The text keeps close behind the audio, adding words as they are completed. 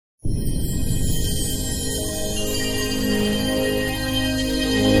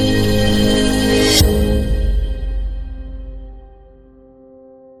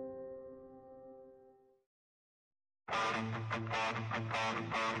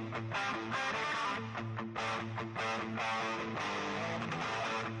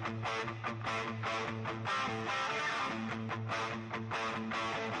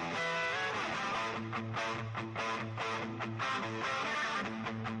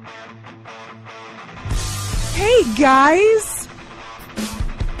Hey guys!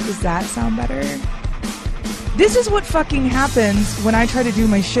 Does that sound better? This is what fucking happens when I try to do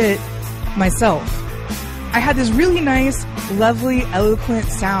my shit myself. I had this really nice, lovely, eloquent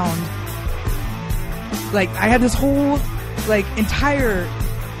sound. Like, I had this whole, like, entire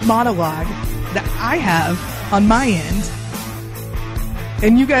monologue that I have on my end.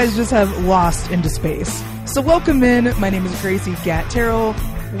 And you guys just have lost into space. So welcome in. My name is Gracie Gat Terrell.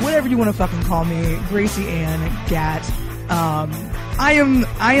 Whatever you want to fucking call me, Gracie Ann Gat. I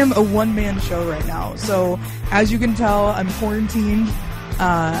am a one-man show right now. So as you can tell, I'm quarantined.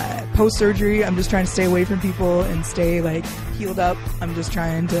 Post-surgery, I'm just trying to stay away from people and stay like healed up. I'm just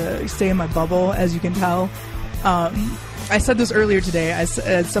trying to stay in my bubble, as you can tell. I said this earlier today.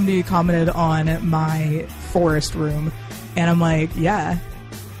 Somebody commented on my forest room, and I'm like, yeah,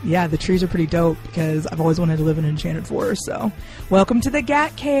 the trees are pretty dope because I've always wanted to live in an enchanted forest. So, welcome to the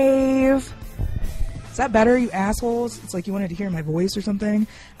Gat Cave. Is that better, you assholes? It's like you wanted to hear my voice or something.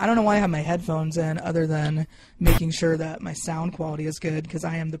 I don't know why I have my headphones in other than making sure that my sound quality is good because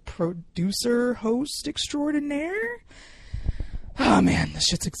I am the producer, host extraordinaire. Oh man, this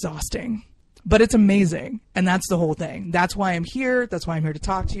shit's exhausting. But it's amazing, and that's the whole thing. That's why I'm here. That's why I'm here to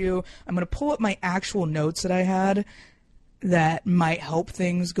talk to you. I'm going to pull up my actual notes that I had that might help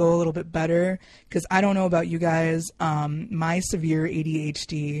things go a little bit better because I don't know about you guys. My severe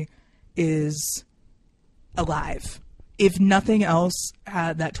ADHD is alive. If nothing else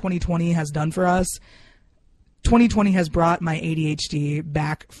that 2020 has done for us, 2020 has brought my ADHD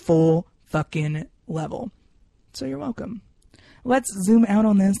back full fucking level. So you're welcome. Let's zoom out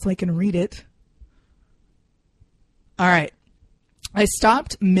on this so I can read it. All right. I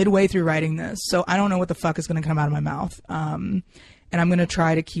stopped midway through writing this, so I don't know what the fuck is going to come out of my mouth. And I'm going to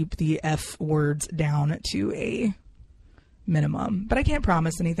try to keep the F words down to a minimum, but I can't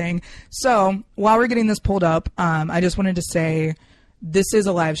promise anything. So while we're getting this pulled up, I just wanted to say this is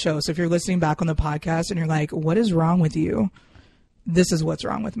a live show. So if you're listening back on the podcast and you're like, what is wrong with you? This is what's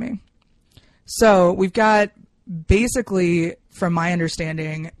wrong with me. So we've got basically, from my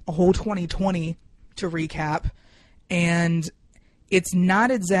understanding, a whole 2020 to recap, and it's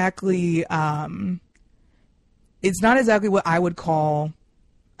not exactly what I would call,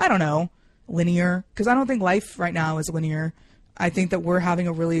 I don't know, linear, because I don't think life right now is linear. I think that we're having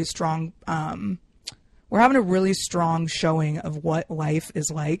a really strong showing of what life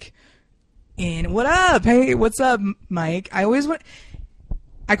is like. And what up? Hey, what's up, Mike?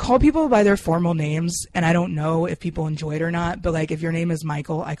 I call people by their formal names, and I don't know if people enjoy it or not, but like if your name is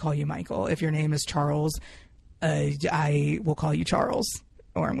Michael, I call you Michael. If your name is Charles, I will call you Charles,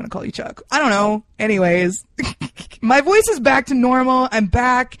 or I'm going to call you Chuck. I don't know. Anyways, my voice is back to normal. I'm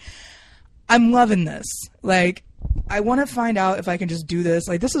back. I'm loving this. Like, I want to find out if I can just do this.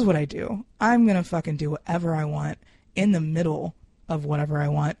 Like, this is what I do. I'm going to fucking do whatever I want in the middle of whatever I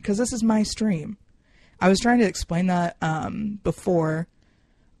want because this is my stream. I was trying to explain that before.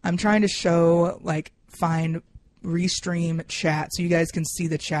 I'm trying to show, like, find restream chat so you guys can see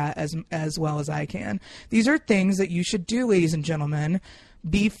the chat as well as I can. These are things that you should do, ladies and gentlemen,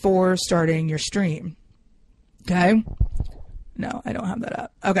 before starting your stream. Okay? No, I don't have that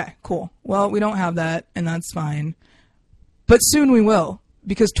up. Okay, cool. Well, we don't have that, and that's fine. But soon we will,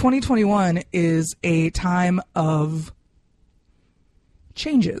 because 2021 is a time of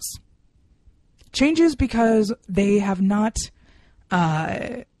changes. Changes because they have not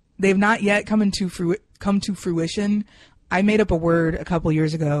yet come to fruition. I made up a word a couple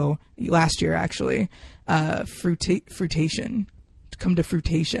years ago, last year actually, fruitation. Come to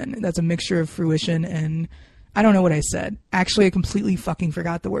fruition. That's a mixture of fruition and I don't know what I said. Actually, I completely fucking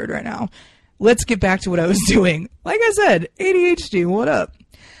forgot the word right now. Let's get back to what I was doing. Like I said, ADHD, what up?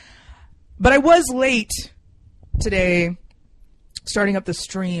 But I was late today starting up the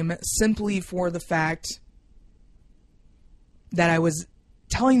stream simply for the fact that I was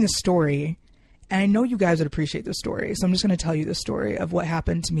telling the story, and I know you guys would appreciate this story, so I'm just going to tell you the story of what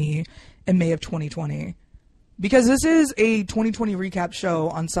happened to me in May of 2020. Because this is a 2020 recap show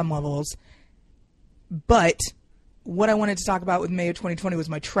on some levels, but what I wanted to talk about with May of 2020 was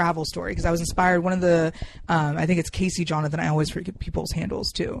my travel story, because I was inspired. One of the, I think it's Casey Jonathan. I always forget people's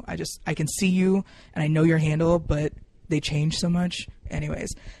handles too. I can see you and I know your handle, but they change so much.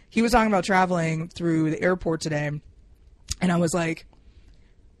 Anyways, he was talking about traveling through the airport today, and I was like,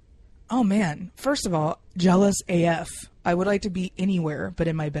 Oh man, first of all, jealous AF. I would like to be anywhere but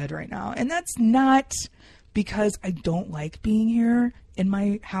in my bed right now. And that's not because I don't like being here in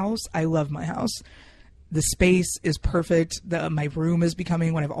my house. I love my house. The space is perfect. My room is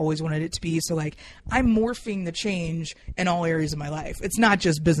becoming what I've always wanted it to be. So like I'm morphing the change in all areas of my life. It's not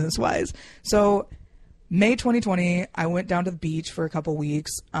just business wise. So May 2020, I went down to the beach for a couple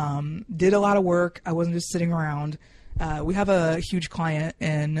weeks, did a lot of work. I wasn't just sitting around. We have a huge client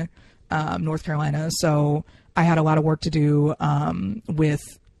in North Carolina, so I had a lot of work to do with,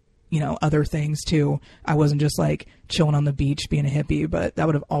 other things too. I wasn't just like chilling on the beach being a hippie, but that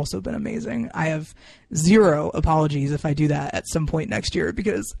would have also been amazing. I have zero apologies if I do that at some point next year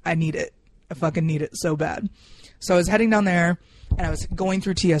because I need it. I fucking need it so bad. So I was heading down there and I was going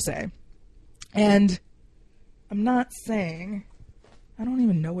through TSA. And I'm not saying, I don't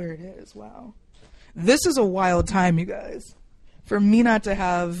even know where it is. Wow. This is a wild time, you guys. For me not to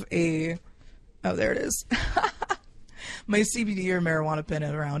have oh, there it is. My CBD or marijuana pen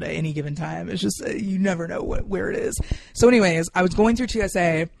around at any given time. It's just, you never know where it is. So anyways, I was going through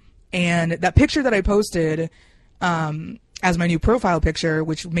TSA and that picture that I posted, as my new profile picture,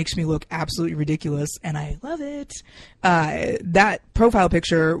 which makes me look absolutely ridiculous, and I love it. That profile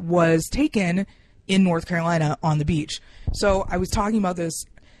picture was taken in North Carolina on the beach. So I was talking about this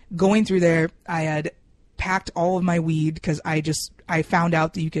going through there. I had packed all of my weed because I found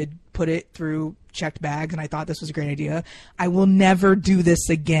out that you could put it through checked bags, and I thought this was a great idea. I will never do this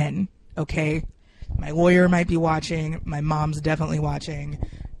again. Okay. My lawyer might be watching. My mom's definitely watching.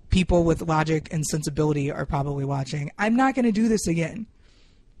 People with logic and sensibility are probably watching. I'm not going to do this again.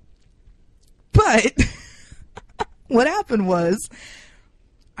 But what happened was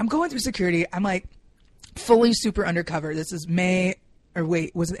I'm going through security. I'm like fully super undercover. This is May, or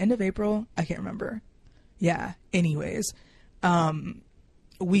wait, was it end of April? I can't remember. Yeah. Anyways,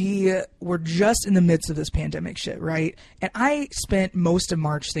 we were just in the midst of this pandemic shit, right? And I spent most of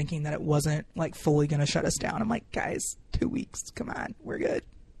March thinking that it wasn't like fully going to shut us down. I'm like, guys, 2 weeks. Come on. We're good.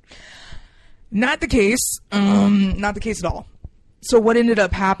 Not the case. Not the case at all. So what ended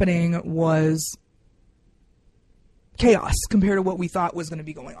up happening was chaos compared to what we thought was going to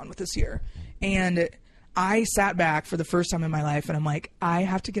be going on with this year. And I sat back for the first time in my life and I'm like, I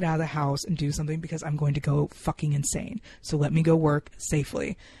have to get out of the house and do something because I'm going to go fucking insane. So let me go work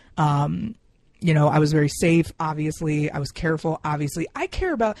safely. I was very safe, obviously. I was careful, obviously. I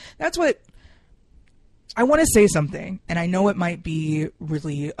care about, that's what, I want to say something, and I know it might be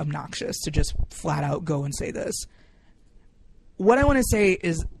really obnoxious to just flat out go and say this. What I want to say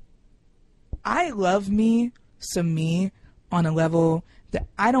is I love me some me on a level that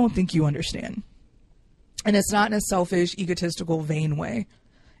I don't think you understand. And it's not in a selfish, egotistical, vain way.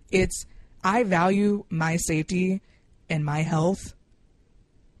 It's, I value my safety and my health,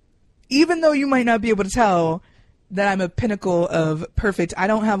 even though you might not be able to tell that I'm a pinnacle of perfect. I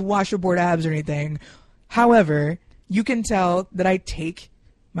don't have washerboard abs or anything. However, you can tell that I take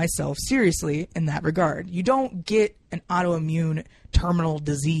myself seriously in that regard. You don't get an autoimmune terminal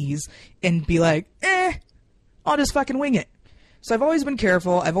disease and be like, I'll just fucking wing it. So I've always been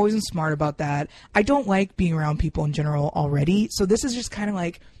careful. I've always been smart about that. I don't like being around people in general already. So this is just kind of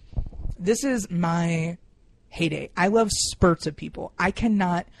like, this is my heyday. I love spurts of people. I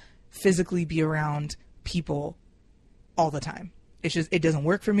cannot physically be around people all the time. It's just, it doesn't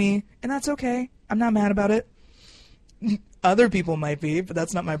work for me, and that's okay. I'm not mad about it. Other people might be, but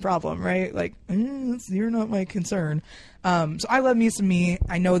that's not my problem, right? Like, you're not my concern. So I love me some me.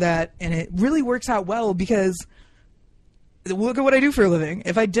 I know that, and it really works out well because look at what I do for a living.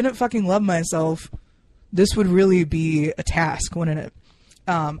 If I didn't fucking love myself, this would really be a task, wouldn't it?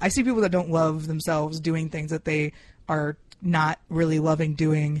 I see people that don't love themselves doing things that they are not really loving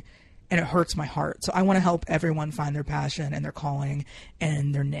doing, and it hurts my heart. So I want to help everyone find their passion and their calling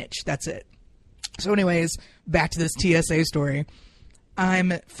and their niche. That's it. So anyways, back to this TSA story.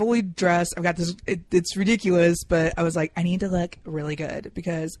 I'm fully dressed. I've got this, it's ridiculous, but I was like, I need to look really good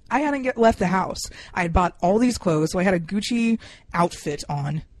because I hadn't left the house. I had bought all these clothes, so I had a Gucci outfit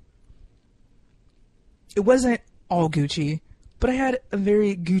on. It wasn't all Gucci, but I had a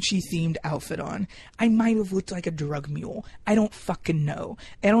very Gucci themed outfit on. I might have looked like a drug mule. I don't fucking know.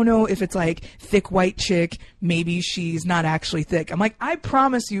 I don't know if it's like thick white chick. Maybe she's not actually thick. I'm like, I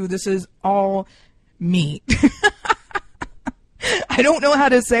promise you this is all me. I don't know how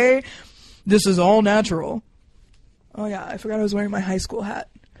to say this is all natural. Oh yeah, I forgot I was wearing my high school hat.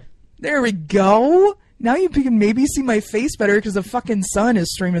 There we go. Now you can maybe see my face better because the fucking sun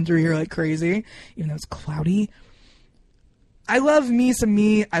is streaming through here like crazy, even though it's cloudy. I love me some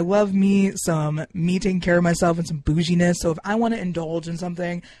me. I love me some me taking care of myself and some bouginess. So if I want to indulge in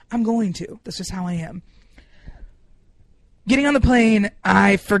something, I'm going to. That's just how I am. Getting on the plane,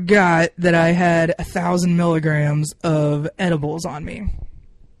 I forgot that I had 1,000 milligrams of edibles on me.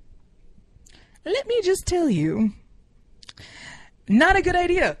 Let me just tell you, not a good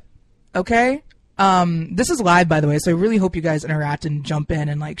idea. Okay? This is live, by the way, so I really hope you guys interact and jump in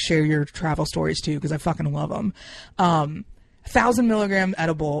and like share your travel stories too, because I fucking love them. 1,000 milligram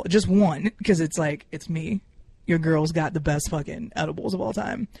edible, just one, because it's like, it's me. Your girl's got the best fucking edibles of all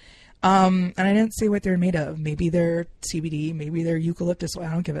time. And I didn't say what they're made of. Maybe they're CBD, maybe they're eucalyptus.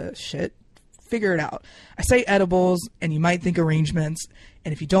 I don't give a shit. Figure it out. I say edibles, and you might think arrangements,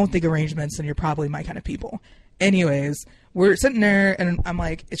 and if you don't think arrangements, then you're probably my kind of people. Anyways, we're sitting there, and I'm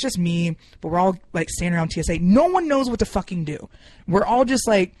like, it's just me, but we're all like standing around TSA. No one knows what to fucking do. We're all just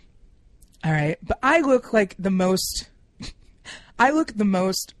like, all right, but I look like the most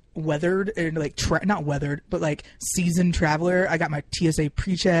weathered, and like not weathered, but like seasoned traveler. I got my TSA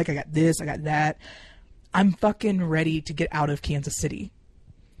pre-check. I got this. I got that. I'm fucking ready to get out of Kansas City.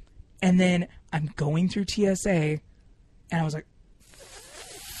 And then I'm going through TSA, and I was like,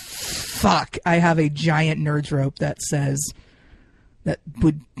 fuck, I have a giant nerds rope that says that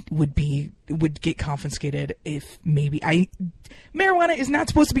would get confiscated if maybe marijuana is not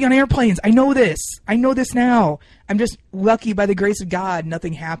supposed to be on airplanes. I know this now. I'm just lucky, by the grace of God,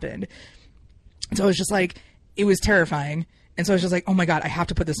 nothing happened. So it was just like, it was terrifying. And so I was just like, oh my God, I have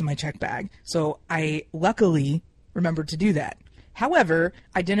to put this in my check bag. So I luckily remembered to do that. However,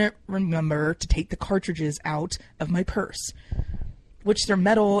 I didn't remember to take the cartridges out of my purse, which they're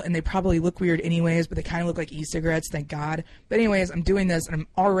metal and they probably look weird anyways, but they kind of look like e-cigarettes, thank God. But anyways, I'm doing this and I'm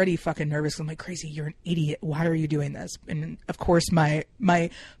already fucking nervous. I'm like, Crazy, you're an idiot. Why are you doing this? And of course, my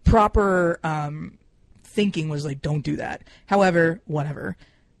proper thinking was like, don't do that. However, whatever.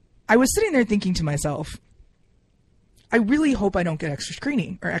 I was sitting there thinking to myself, I really hope I don't get extra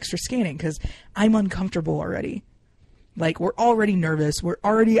screening or extra scanning because I'm uncomfortable already. Like, we're already nervous. We're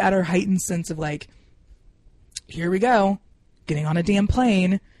already at our heightened sense of like, here we go. Getting on a damn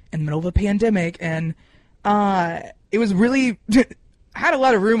plane in the middle of a pandemic, and it was really I had a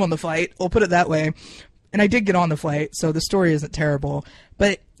lot of room on the flight, we'll put it that way, and I did get on the flight, so the story isn't terrible,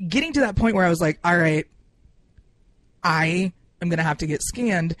 but getting to that point where I was like, all right, I am gonna have to get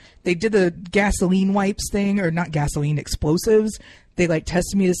scanned. They did the gasoline wipes thing, or not gasoline, explosives. They like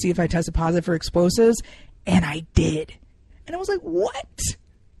tested me to see if I tested positive for explosives, and I did, and I was like, what?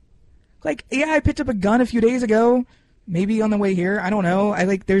 Like, yeah, I picked up a gun a few days ago. Maybe on the way here. I don't know.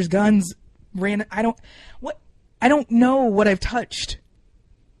 There's guns. I don't know what I've touched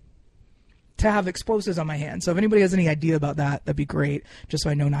to have explosives on my hand. So if anybody has any idea about that, that'd be great. Just so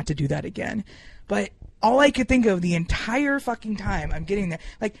I know not to do that again. But all I could think of the entire fucking time I'm getting there,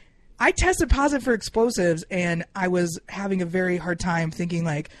 like, I tested positive for explosives and I was having a very hard time thinking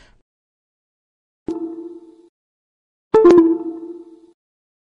like,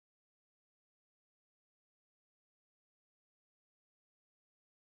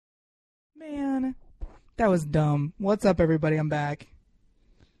 man, that was dumb. What's up, everybody? I'm back.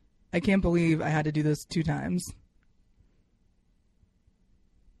 I can't believe I had to do this 2 times.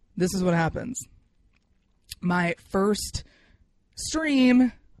 This is what happens. My first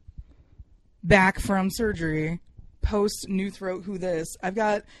stream back from surgery, post new throat who this, I've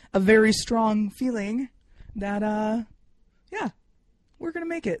got a very strong feeling that, yeah, we're going to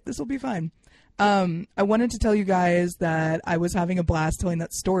make it. This will be fine. I wanted to tell you guys that I was having a blast telling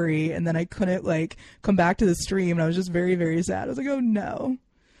that story, and then I couldn't like come back to the stream, and I was just very, very sad. I was like, oh no,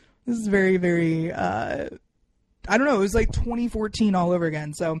 this is very, very, I don't know. It was like 2014 all over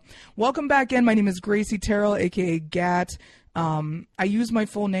again. So welcome back in. My name is Gracie Terrell, aka Gat. I use my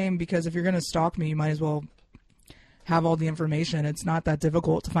full name because if you're going to stalk me, you might as well have all the information. It's not that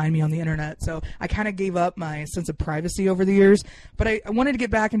difficult to find me on the internet. So I kind of gave up my sense of privacy over the years, but I wanted to get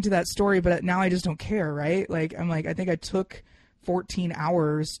back into that story, but now I just don't care, right? Like, I'm like, I think I took 14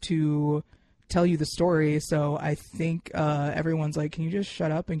 hours to tell you the story. So I think everyone's like, can you just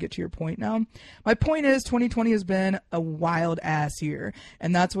shut up and get to your point now? My point is 2020 has been a wild ass year.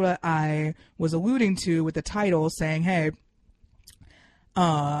 And that's what I was alluding to with the title saying, hey,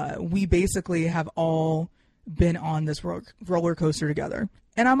 we basically have all been on this roller coaster together,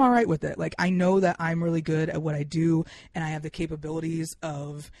 and I'm all right with it. Like, I know that I'm really good at what I do, and I have the capabilities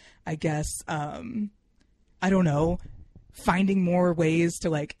of, I guess, I don't know, finding more ways to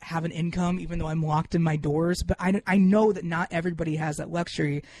like have an income, even though I'm locked in my doors. But I know that not everybody has that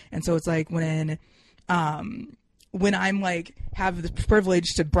luxury, and so it's like when when I'm like have the privilege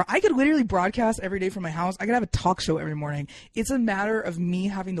to I could literally broadcast every day from my house. I could have a talk show every morning. It's a matter of me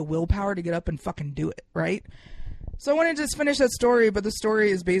having the willpower to get up and fucking do it, right? So I want to just finish that story, but the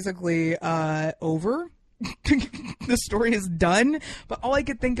story is basically over. The story is done, but all I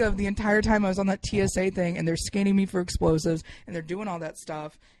could think of the entire time I was on that TSA thing, and they're scanning me for explosives, and they're doing all that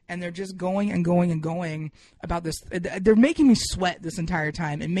stuff, and they're just going and going and going about this. They're making me sweat this entire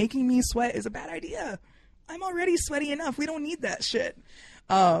time, and making me sweat is a bad idea. I'm already sweaty enough. We don't need that shit.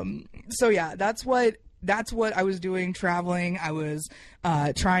 So yeah, that's what I was doing traveling. I was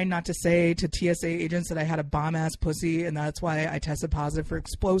trying not to say to TSA agents that I had a bomb ass pussy, and that's why I tested positive for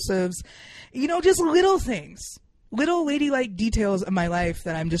explosives. You know, just little things, little ladylike details of my life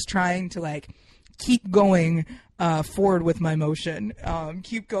that I'm just trying to like keep going forward with my motion.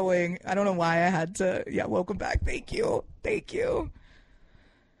 Keep going. I don't know why I had to. Yeah, welcome back. Thank you. That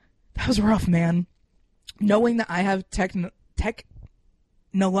was rough, man. Knowing that I have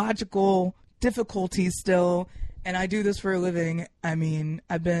technological difficulties still, and I do this for a living. I mean,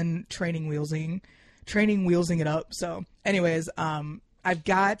 I've been training wheelsing it up. So anyways, I've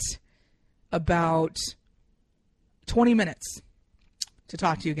got about 20 minutes to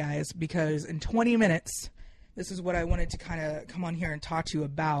talk to you guys, because in 20 minutes, this is what I wanted to kind of come on here and talk to you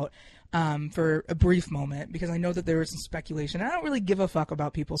about for a brief moment, because I know that there is some speculation. I don't really give a fuck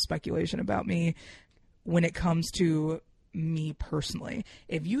about people's speculation about me when it comes to me personally.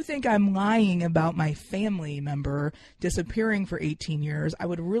 If you think I'm lying about my family member disappearing for 18 years, I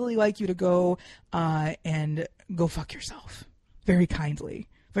would really like you to go and go fuck yourself. Very kindly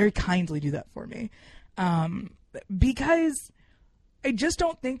do that for me. Because I just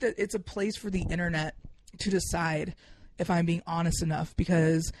don't think that it's a place for the internet to decide if I'm being honest enough,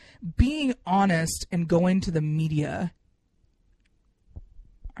 because being honest and going to the media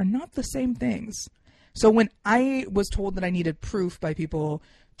are not the same things. So when I was told that I needed proof by people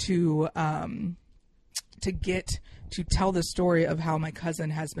to tell the story of how my cousin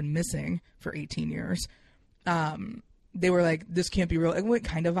has been missing for 18 years, they were like, this can't be real. It went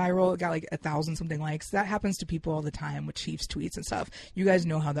kind of viral. It got like 1,000 something likes. That happens to people all the time with Chiefs tweets and stuff. You guys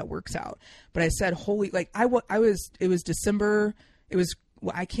know how that works out. But I said, it was December.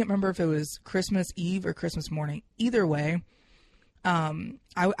 I can't remember if it was Christmas Eve or Christmas morning. Either way,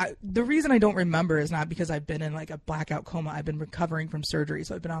 the reason I don't remember is not because I've been in like a blackout coma. I've been recovering from surgery,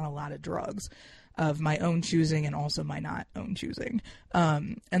 so I've been on a lot of drugs of my own choosing and also my not own choosing.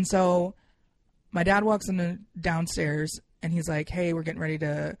 And so my dad walks in downstairs and he's like, hey, we're getting ready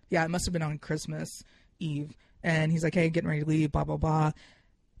to, it must have been on Christmas Eve. And he's like, hey, getting ready to leave, blah, blah, blah.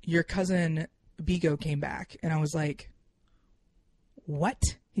 Your cousin Biko came back. And I was like, what?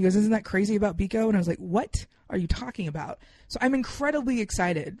 He goes, isn't that crazy about Biko? And I was like, what are you talking about? So I'm incredibly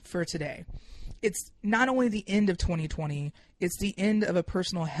excited for today. It's not only the end of 2020, it's the end of a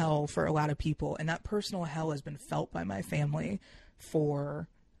personal hell for a lot of people. And that personal hell has been felt by my family for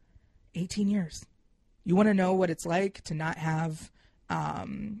 18 years. You want to know what it's like to not have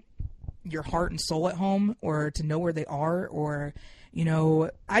your heart and soul at home, or to know where they are, or, you know,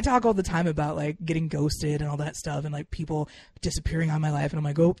 I talk all the time about like getting ghosted and all that stuff, and like people disappearing on my life, and I'm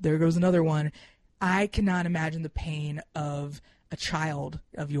like, oh, there goes another one. I cannot imagine the pain of a child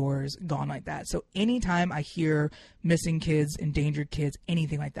of yours gone like that. So anytime I hear missing kids, endangered kids,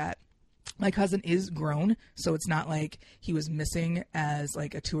 anything like that, my cousin is grown, so it's not like he was missing as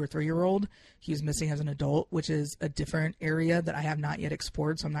like a 2 or 3 year old. He was missing as an adult, which is a different area that I have not yet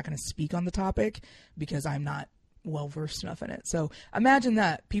explored. So I'm not going to speak on the topic because I'm not well versed enough in it. So imagine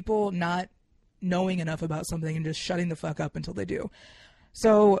that, people not knowing enough about something and just shutting the fuck up until they do.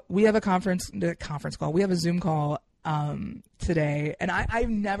 So we have a conference call. We have a Zoom call today, and I've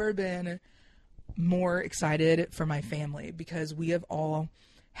never been more excited for my family, because we have all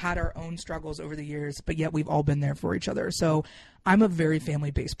had our own struggles over the years, but yet we've all been there for each other. So I'm a very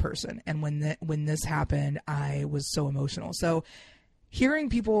family-based person, and when this happened, I was so emotional. So hearing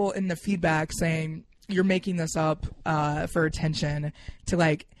people in the feedback saying you're making this up for attention, to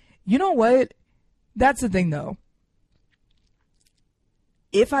like, you know what? That's the thing, though.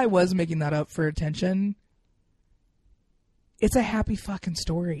 If I was making that up for attention, it's a happy fucking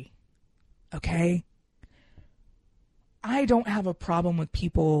story. Okay? I don't have a problem with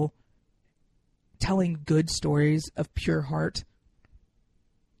people telling good stories of pure heart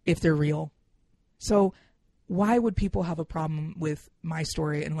if they're real. So why would people have a problem with my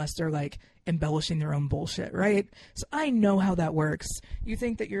story unless they're like embellishing their own bullshit, right? So I know how that works. You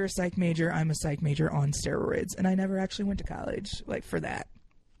think that you're a psych major, I'm a psych major on steroids, and I never actually went to college like for that.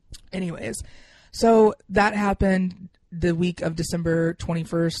 Anyways, so that happened the week of December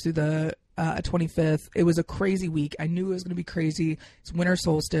 21st through the 25th. It was a crazy week. I knew it was going to be crazy. It's winter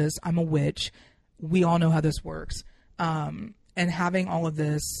solstice. I'm a witch. We all know how this works. And having all of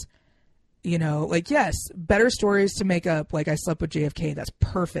this, you know, like, yes, better stories to make up. Like, I slept with JFK. That's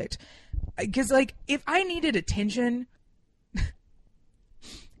perfect. Because, like, if I needed attention,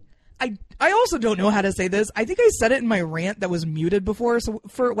 I also don't know how to say this. I think I said it in my rant that was muted before. So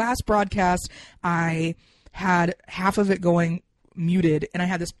for last broadcast, I had half of it going muted, and I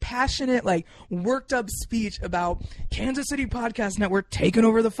had this passionate, like, worked up speech about Kansas City Podcast Network taking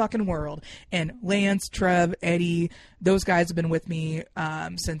over the fucking world. And Lance, Trev, Eddie, those guys have been with me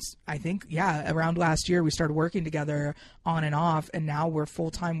since, I think, around last year. We started working together on and off, and now we're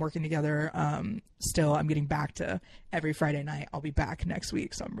full-time working together. Still, I'm getting back to every Friday night. I'll be back next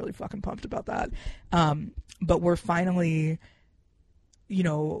week, so I'm really fucking pumped about that. But we're finally, you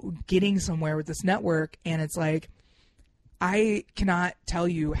know, getting somewhere with this network, and it's like, I cannot tell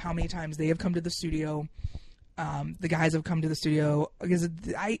you how many times they have come to the studio. The guys have come to the studio, because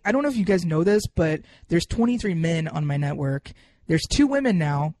I don't know if you guys know this, but there's 23 men on my network. There's 2 women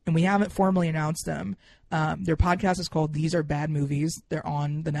now, and we haven't formally announced them. Their podcast is called These Are Bad Movies. They're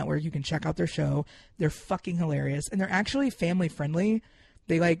on the network. You can check out their show. They're fucking hilarious, and they're actually family friendly.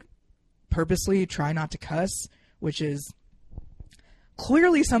 They, like, purposely try not to cuss, which is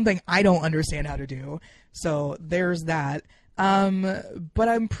clearly something I don't understand how to do. So there's that. But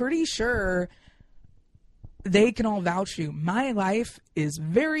I'm pretty sure they can all vouch for you. My life is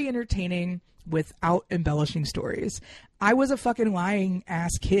very entertaining without embellishing stories. I was a fucking lying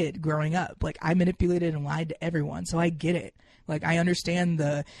ass kid growing up. Like, I manipulated and lied to everyone. So I get it. Like, I understand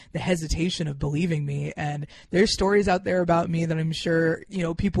the hesitation of believing me, and there's stories out there about me that I'm sure, you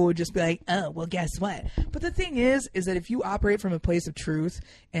know, people would just be like, oh, well, guess what? But the thing is that if you operate from a place of truth,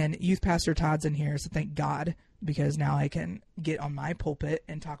 and Youth Pastor Todd's in here, so thank God, because now I can get on my pulpit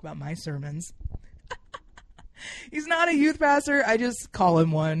and talk about my sermons. He's not a youth pastor. I just call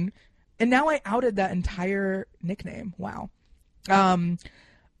him one. And now I outed that entire nickname. Wow.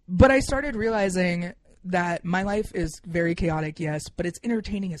 But I started realizing that my life is very chaotic, yes, but it's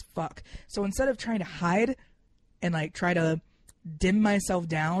entertaining as fuck. So instead of trying to hide and, like, try to dim myself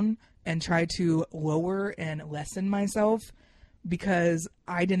down and try to lower and lessen myself because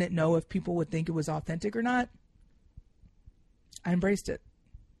I didn't know if people would think it was authentic or not, I embraced it.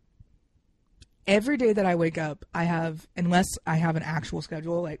 Every day that I wake up, I have, unless I have an actual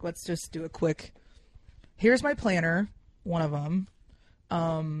schedule, like, let's just do a quick, here's my planner, one of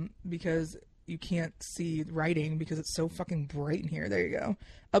them, because you can't see writing because it's so fucking bright in here. There you go.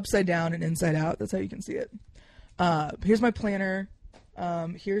 Upside down and inside out. That's how you can see it. Here's my planner.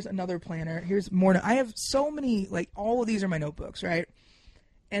 Here's another planner. Here's more. I have so many, like, all of these are my notebooks, right?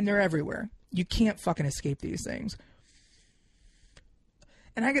 And they're everywhere. You can't fucking escape these things.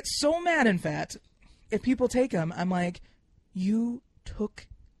 And I get so mad, in fact, if people take them. I'm like, you took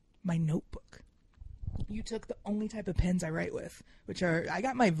my notebook. You took the only type of pens I write with, which are, I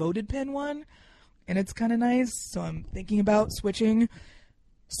got my voted pen one, and it's kind of nice. So I'm thinking about switching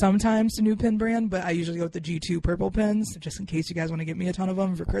sometimes to new pen brand, but I usually go with the G2 purple pens, just in case you guys want to get me a ton of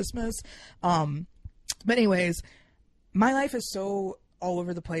them for Christmas. But anyways, my life is so all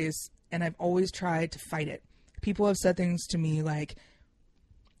over the place, and I've always tried to fight it. People have said things to me like,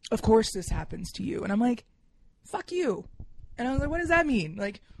 of course this happens to you. And I'm like, fuck you. And I was like, what does that mean?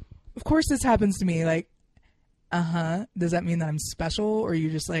 Like, of course this happens to me. Like, does that mean that I'm special, or are you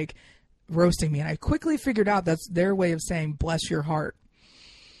just, like, roasting me? And I quickly figured out that's their way of saying, bless your heart,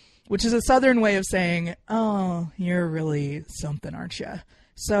 which is a Southern way of saying, oh, you're really something, aren't you?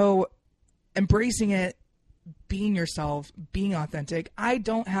 So embracing it, being yourself, being authentic. I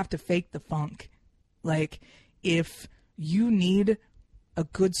don't have to fake the funk. Like, if you need a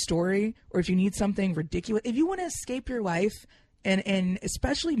good story, or if you need something ridiculous, if you want to escape your life, and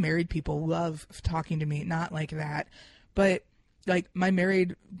especially married people love talking to me, not like that, but, like, my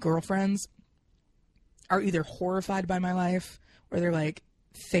married girlfriends are either horrified by my life, or they're like,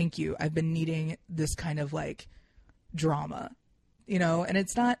 thank you, I've been needing this kind of, like, drama, you know. And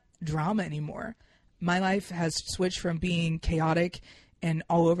it's not drama anymore. My life has switched from being chaotic and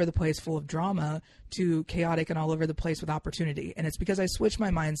all over the place full of drama to chaotic and all over the place with opportunity. And it's because I switched my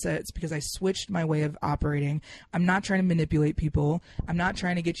mindset. It's because I switched my way of operating. I'm not trying to manipulate people. I'm not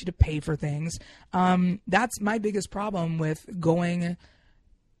trying to get you to pay for things. That's my biggest problem with going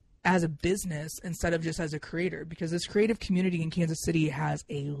as a business instead of just as a creator, because this creative community in Kansas City has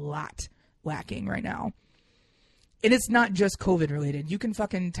a lot lacking right now. And it's not just COVID related. You can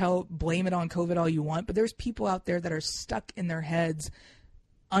fucking blame it on COVID all you want, but there's people out there that are stuck in their heads,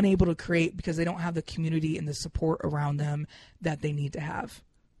 unable to create because they don't have the community and the support around them that they need to have.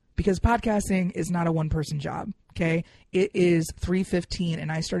 because podcasting is not a one-person job, okay? It is 3:15,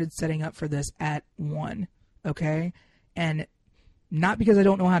 and I started setting up for this at 1, okay? And not because I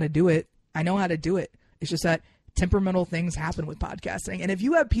don't know how to do it. I know how to do it. It's just that temperamental things happen with podcasting. And if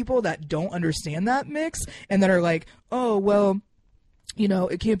you have people that don't understand that mix and that are like, oh, well, you know,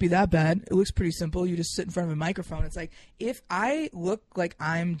 it can't be that bad. It looks pretty simple. You just sit in front of a microphone. It's like, if I look like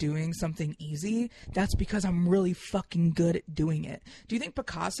I'm doing something easy, that's because I'm really fucking good at doing it. Do you think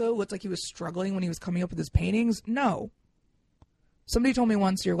Picasso looked like he was struggling when he was coming up with his paintings? No. Somebody told me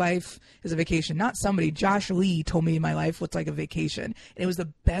once, your life is a vacation. Not somebody. Josh Lee told me my life looks like a vacation. And it was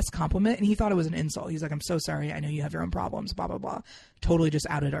the best compliment, and he thought it was an insult. He's like, I'm so sorry. I know you have your own problems, blah, blah, blah. Totally just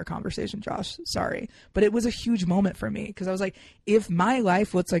outed our conversation, Josh. Sorry. But it was a huge moment for me, because I was like, if my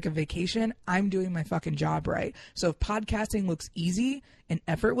life looks like a vacation, I'm doing my fucking job right. So if podcasting looks easy and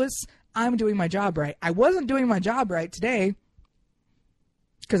effortless, I'm doing my job right. I wasn't doing my job right today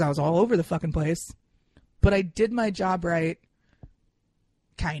because I was all over the fucking place, but I did my job right.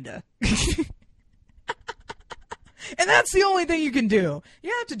 Kinda. And that's the only thing you can do.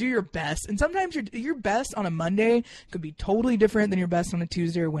 You have to do your best. And sometimes your best on a Monday could be totally different than your best on a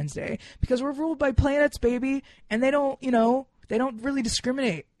Tuesday or Wednesday. Because we're ruled by planets, baby. And they don't, they don't really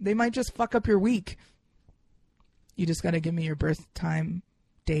discriminate. They might just fuck up your week. You just gotta give me your birth time,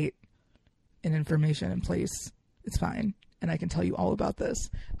 date, and information and place. It's fine. And I can tell you all about this.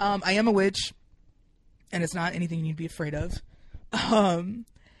 I am a witch. And it's not anything you need to be afraid of.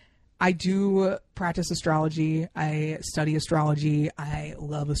 I do practice astrology. I study astrology. I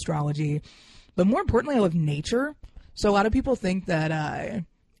love astrology. But more importantly, I love nature. So a lot of people think that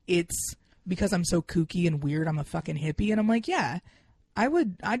it's because I'm so kooky and weird, I'm a fucking hippie. And I'm like, yeah,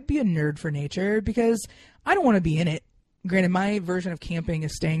 I'd be a nerd for nature because I don't want to be in it. Granted, my version of camping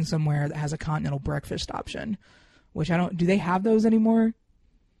is staying somewhere that has a continental breakfast option, which do they have those anymore?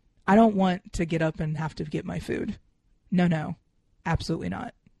 I don't want to get up and have to get my food. No, absolutely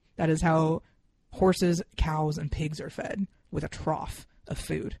not. That is how horses, cows, and pigs are fed, with a trough of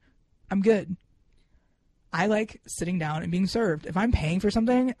food. I'm good. I like sitting down and being served. If I'm paying for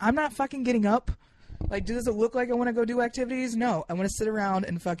something, I'm not fucking getting up. Like, does it look like I want to go do activities? No, I want to sit around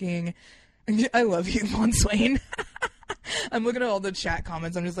and fucking... I love you, Von Swain. I'm looking at all the chat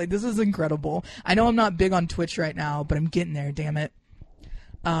comments. I'm just like, this is incredible. I know I'm not big on Twitch right now, but I'm getting there, damn it.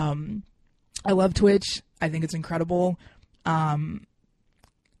 I love Twitch. I think it's incredible.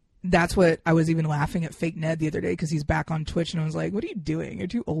 That's what I was even laughing at Fake Ned the other day because he's back on Twitch, and I was like, what are you doing? You're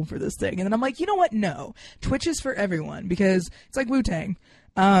too old for this thing. And then I'm like, you know what? No. Twitch is for everyone because it's like Wu-Tang.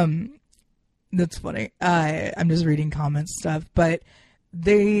 That's funny. I'm just reading comments stuff, but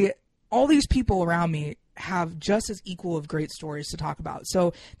all these people around me have just as equal of great stories to talk about.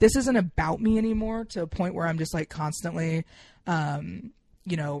 So this isn't about me anymore to a point where I'm just like constantly,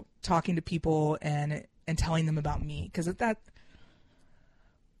 talking to people and telling them about me. Because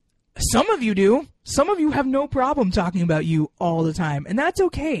some of you do. Some of you have no problem talking about you all the time. And that's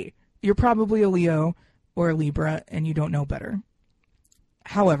okay. You're probably a Leo or a Libra and you don't know better.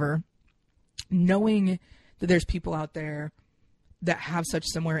 However, knowing that there's people out there that have such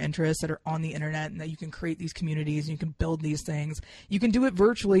similar interests that are on the internet and that you can create these communities and you can build these things. You can do it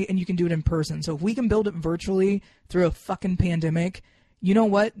virtually and you can do it in person. So if we can build it virtually through a fucking pandemic, you know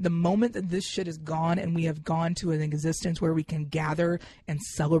what? The moment that this shit is gone and we have gone to an existence where we can gather and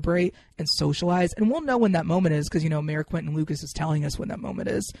celebrate and socialize, and we'll know when that moment is because, Mayor Quentin Lucas is telling us when that moment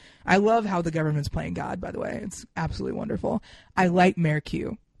is. I love how the government's playing God, by the way. It's absolutely wonderful. I like Mayor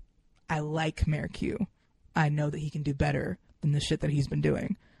Q. I know that he can do better than the shit that he's been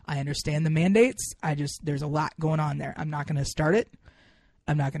doing. I understand the mandates. There's a lot going on there. I'm not going to start it.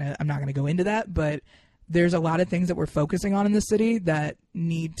 I'm not going to go into that, but there's a lot of things that we're focusing on in the city that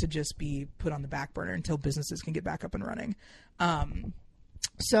need to just be put on the back burner until businesses can get back up and running.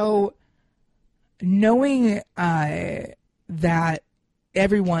 So knowing that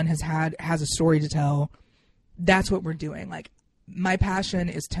everyone has a story to tell, that's what we're doing. Like, my passion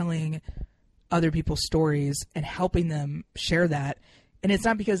is telling other people's stories and helping them share that. And it's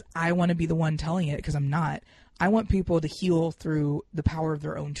not because I want to be the one telling it, because I'm not. I want people to heal through the power of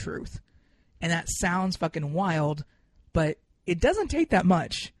their own truth. And that sounds fucking wild, but it doesn't take that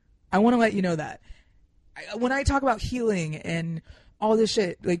much. I want to let you know that. When I talk about healing and all this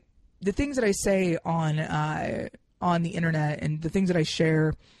shit, like the things that I say on the internet and the things that I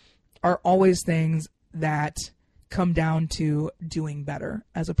share are always things that come down to doing better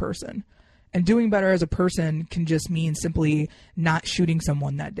as a person. And doing better as a person can just mean simply not shooting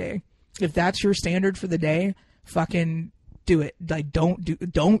someone that day. If that's your standard for the day, fucking do it. Like,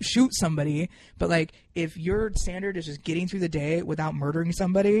 don't shoot somebody. But like, if your standard is just getting through the day without murdering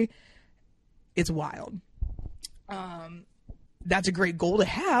somebody, it's wild. That's a great goal to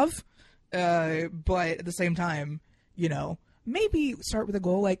have. But at the same time, you know, maybe start with a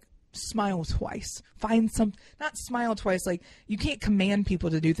goal like smile twice. Not smile twice, like you can't command people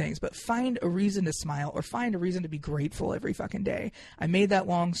to do things, but find a reason to smile or find a reason to be grateful every fucking day. I made that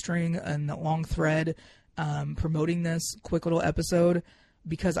long string and that long thread promoting this quick little episode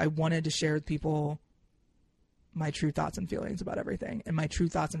because I wanted to share with people my true thoughts and feelings about everything. And my true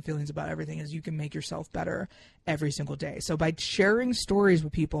thoughts and feelings about everything is you can make yourself better every single day. So by sharing stories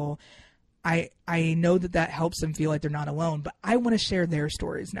with people, I know that helps them feel like they're not alone, but I want to share their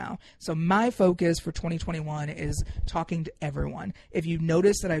stories now. So my focus for 2021 is talking to everyone. If you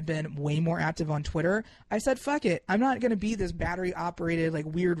notice that I've been way more active on Twitter, I said, fuck it. I'm not going to be this battery operated, like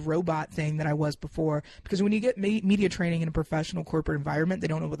weird robot thing that I was before, because when you get media training in a professional corporate environment, they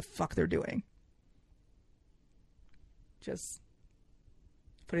don't know what the fuck they're doing. Just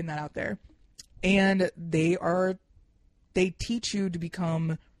putting that out there. And they teach you to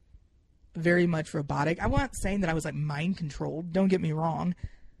become very much robotic. I'm not saying that I was like mind controlled, don't get me wrong,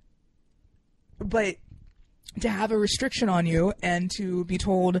 but to have a restriction on you and to be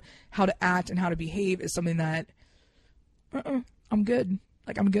told how to act and how to behave is something that I'm good.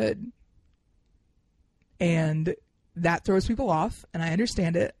 Like, I'm good. And that throws people off, and I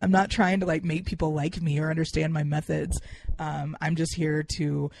understand it. I'm not trying to like make people like me or understand my methods. I'm just here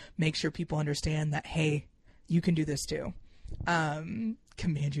to make sure people understand that, hey, you can do this too.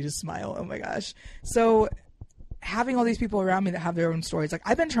 Command you to smile. Oh my gosh. So having all these people around me that have their own stories, like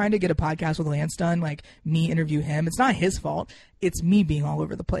I've been trying to get a podcast with Lance done, like me interview him. It's not his fault. It's me being all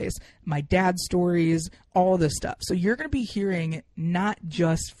over the place. My dad's stories, all this stuff. So you're going to be hearing not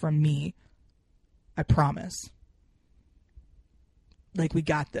just from me. I promise. Like, we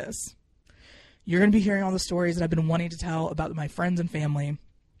got this. You're going to be hearing all the stories that I've been wanting to tell about my friends and family.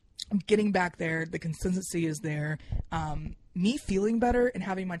 I'm getting back there. The consistency is there. Me feeling better and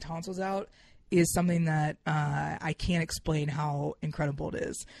having my tonsils out is something that I can't explain how incredible it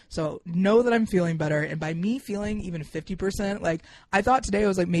is. So know that I'm feeling better. And by me feeling even 50%, like I thought today, I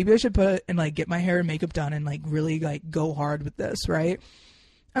was like, maybe I should put and like get my hair and makeup done and like really like go hard with this, right?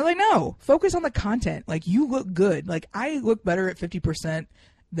 I'm like, no, focus on the content. Like, you look good. Like, I look better at 50%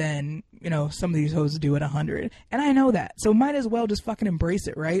 than, you know, some of these hoes do at 100. And I know that. So might as well just fucking embrace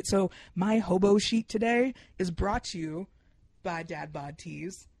it, right? So my hobo sheet today is brought to you by Dad Bod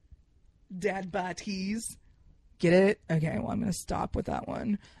Tees. Dad Bod Tees. Get it? Okay, well, I'm going to stop with that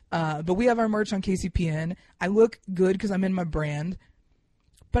one. But we have our merch on KCPN. I look good because I'm in my brand.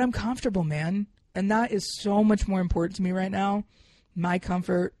 But I'm comfortable, man. And that is so much more important to me right now. My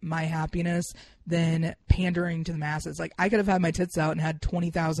comfort, my happiness, than pandering to the masses. Like, I could have had my tits out and had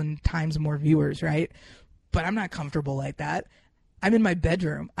 20,000 times more viewers, right? But I'm not comfortable like that. I'm in my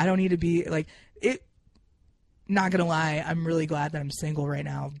bedroom. I don't need to be like it. Not gonna lie, I'm really glad that I'm single right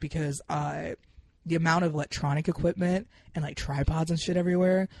now because the amount of electronic equipment and like tripods and shit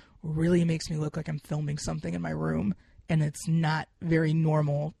everywhere really makes me look like I'm filming something in my room. And it's not very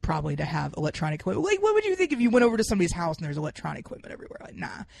normal probably to have electronic equipment. Like, what would you think if you went over to somebody's house and there's electronic equipment everywhere? Like,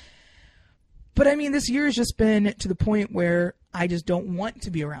 nah. But I mean, this year has just been to the point where I just don't want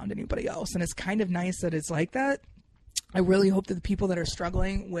to be around anybody else. And it's kind of nice that it's like that. I really hope that the people that are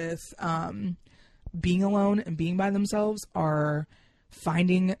struggling with being alone and being by themselves are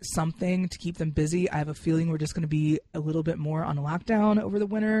finding something to keep them busy. I have a feeling we're just going to be a little bit more on lockdown over the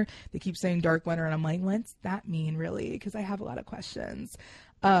winter. They keep saying dark winter, and I'm like, what's that mean, really? Because I have a lot of questions.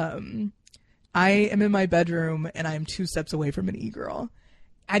 I am in my bedroom, and I'm 2 steps away from an e-girl.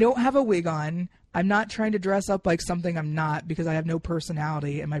 I don't have a wig on. I'm not trying to dress up like something I'm not because I have no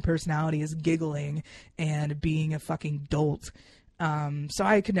personality, and my personality is giggling and being a fucking dolt. So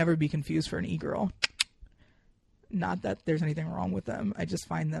I could never be confused for an e-girl. Not that there's anything wrong with them. I just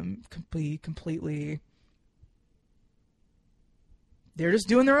find them completely... They're just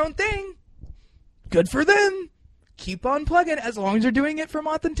doing their own thing. Good for them. Keep on plugging as long as they're doing it from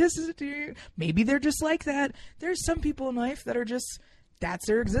authenticity. Maybe they're just like that. There's some people in life that are just... That's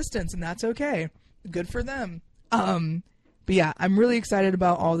their existence, and that's okay. Good for them. But yeah, I'm really excited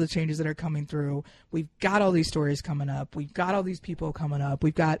about all the changes that are coming through. We've got all these stories coming up. We've got all these people coming up.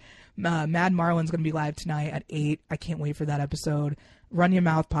 We've got Mad Marlin's going to be live tonight at 8. I can't wait for that episode. Run Your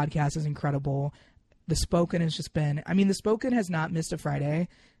Mouth podcast is incredible. The Spoken has just been... I mean, The Spoken has not missed a Friday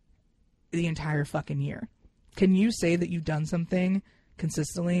the entire fucking year. Can you say that you've done something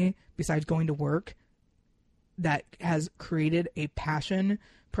consistently besides going to work that has created a passion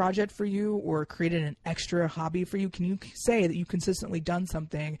project for you or created an extra hobby for you? Can you say that you've consistently done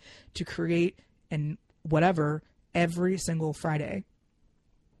something to create and whatever every single Friday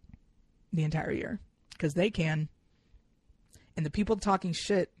the entire year? Because they can. And the people talking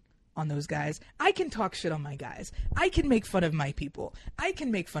shit on those guys, I can talk shit on my guys. I can make fun of my people. I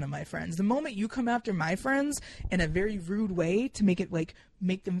can make fun of my friends. The moment you come after my friends in a very rude way to make it like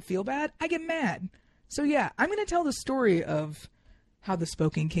make them feel bad, I get mad. So yeah, I'm going to tell the story of how the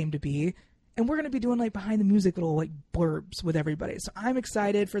Spoken came to be, and we're going to be doing like behind the music little like blurbs with everybody. So I'm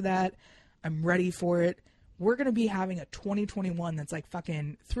excited for that. I'm ready for it. We're going to be having a 2021 that's like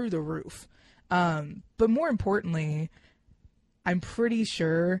fucking through the roof. But more importantly, I'm pretty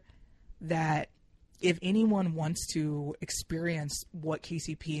sure that if anyone wants to experience what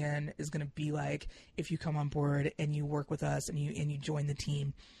KCPN is going to be like, if you come on board and you work with us and you join the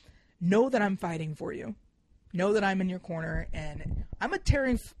team, know that I'm fighting for you. Know that I'm in your corner, and I'm a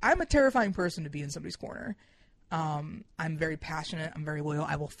terrifying person to be in somebody's corner. I'm very passionate. I'm very loyal.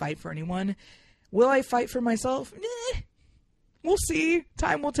 I will fight for anyone. Will I fight for myself? We'll see.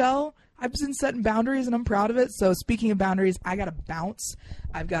 Time will tell. I've been setting boundaries, and I'm proud of it. So speaking of boundaries, I got to bounce.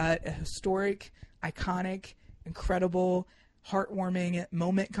 I've got a historic, iconic, incredible, heartwarming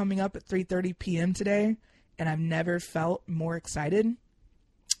moment coming up at 3:30 p.m. today, and I've never felt more excited.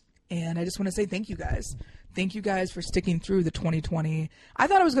 And I just want to say thank you guys. Thank you guys for sticking through the 2020. I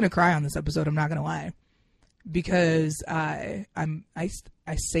thought I was going to cry on this episode. I'm not going to lie, because I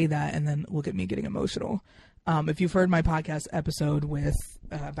say that and then look at me getting emotional. If you've heard my podcast episode with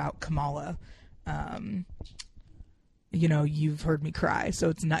about Kamala, you know, you've heard me cry. So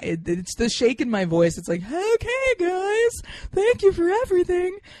it's not, it's the shake in my voice. It's like, okay, guys, thank you for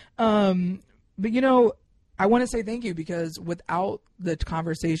everything. But you know, I want to say thank you, because without the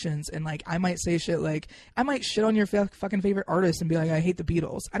conversations, and like, I might say shit like, I might shit on your fucking favorite artist and be like, I hate the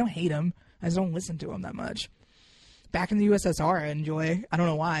Beatles. I don't hate them. I just don't listen to them that much. Back in the USSR, I enjoy. I don't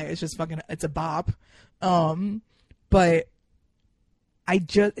know why. It's just fucking, it's a bop. But I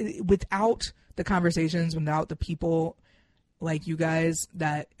just, without the conversations, without the people like you guys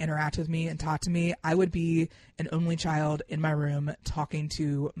that interact with me and talk to me, I would be an only child in my room talking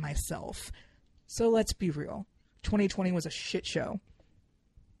to myself. So let's be real. 2020 was a shit show.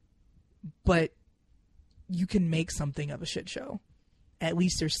 But you can make something of a shit show. At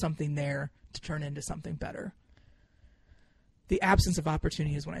least there's something there to turn into something better. The absence of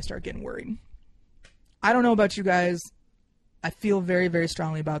opportunity is when I start getting worried. I don't know about you guys. I feel very, very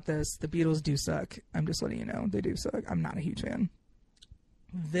strongly about this. The Beatles do suck. I'm just letting you know. They do suck. I'm not a huge fan.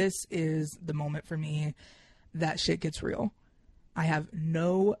 This is the moment for me that shit gets real. I have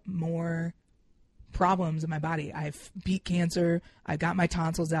no more problems in my body. I've beat cancer. I got my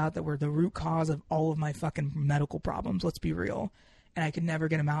tonsils out that were the root cause of all of my fucking medical problems. Let's be real. And I could never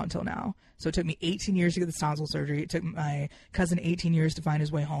get them out until now. So it took me 18 years to get the tonsil surgery. It took my cousin 18 years to find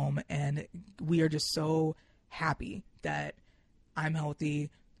his way home. And we are just so happy that I'm healthy.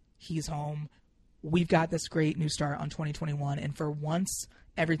 He's home. We've got this great new start on 2021. And for once,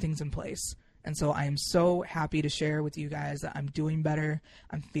 everything's in place. And so I am so happy to share with you guys that I'm doing better.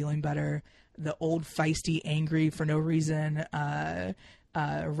 I'm feeling better. The old feisty, angry for no reason,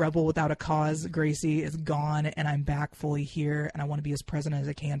 rebel without a cause Gracie is gone, and I'm back fully here, and I want to be as present as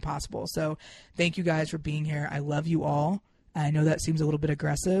I can possible. So thank you guys for being here. I love you all. I know that seems a little bit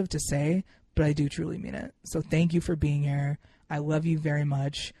aggressive to say, but I do truly mean it. So thank you for being here. I love you very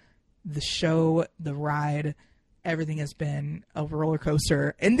much. The show, the ride, everything has been a roller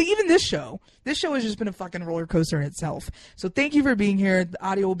coaster. And even this show has just been a fucking roller coaster in itself. So thank you for being here. The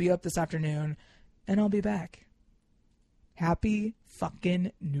audio will be up this afternoon, and I'll be back. Happy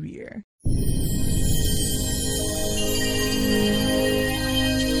fucking New Year.